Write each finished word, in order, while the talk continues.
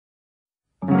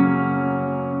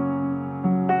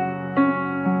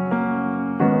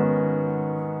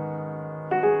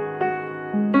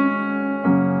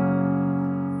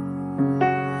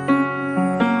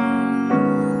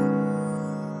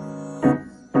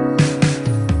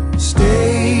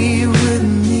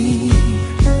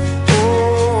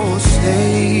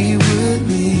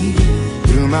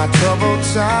my troubled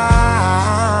times,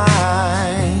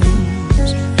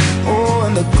 oh,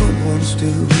 and the good ones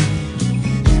too.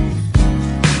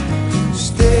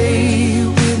 Stay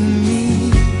with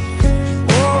me,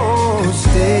 oh,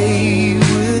 stay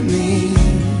with me.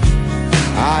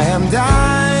 I am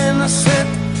dying to set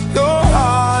your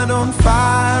heart on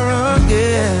fire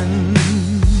again.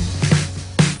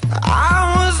 I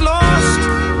was lost,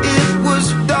 it was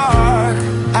dark,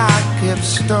 I kept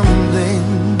stumbling.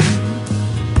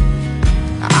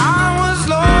 I was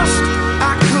lost,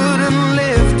 I couldn't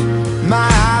lift my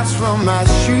eyes from my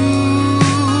shoes.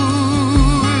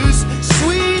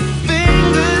 Sweet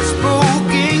fingers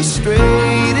poking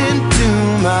straight into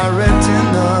my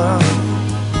retina.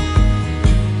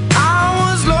 I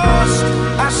was lost,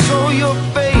 I saw your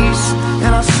face,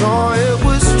 and I saw it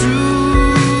was true.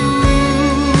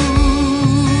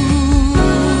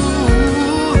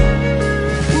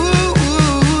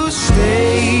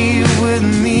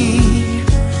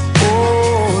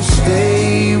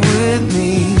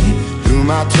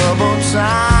 My troubled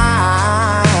times,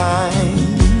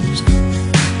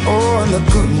 oh, and the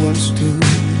good ones too.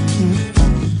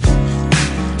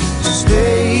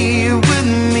 Stay with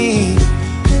me,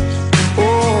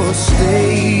 oh,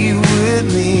 stay with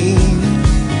me.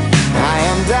 I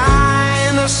am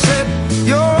dying to say